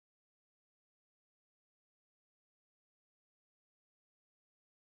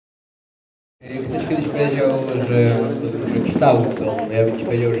Ktoś kiedyś powiedział, że podróże kształcą. No ja bym ci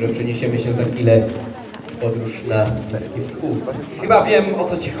powiedział, że przeniesiemy się za chwilę w podróż na Bliski Wschód. Chyba wiem, o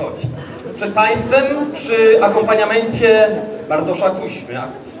co ci chodzi. Przed państwem przy akompaniamencie Bartosza Kuźmy, a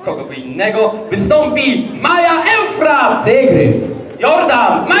kogo by innego, wystąpi Maja Eufrat! Tygrys!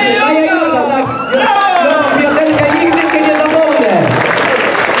 Jordan! Maja Jordan, tak! No, piosenkę nigdy się nie zapomnę!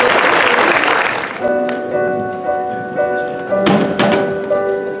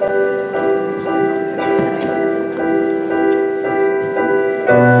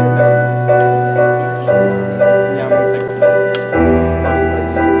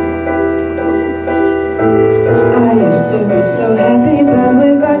 To be so happy, but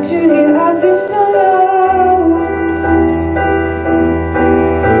without you here I feel so low.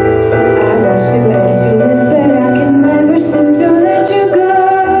 I watch you as you live, but I can never seem to let you go.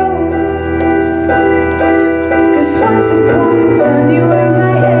 'Cause once upon a time you were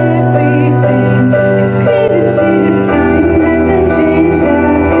my everything. It's clear to see the time hasn't changed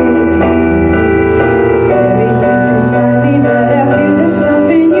a thing. It's buried deep inside me, but I feel there's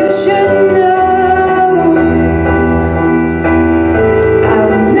something you should know.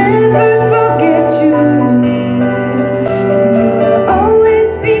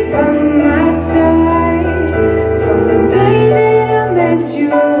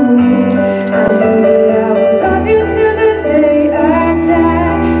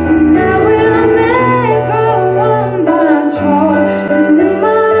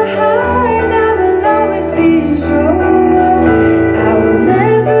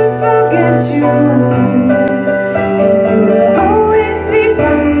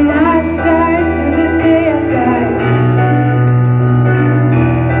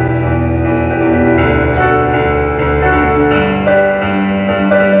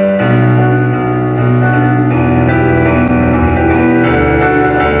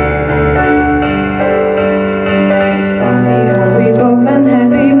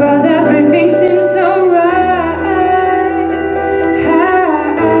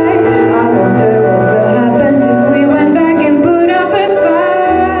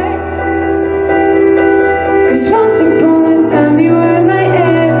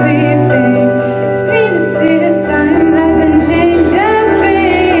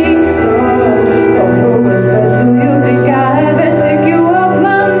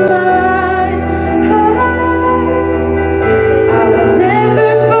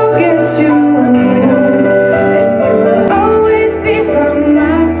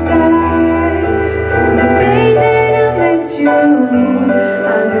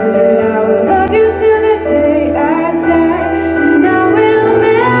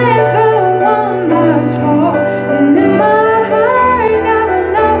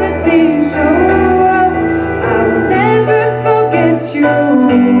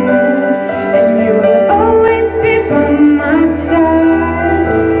 You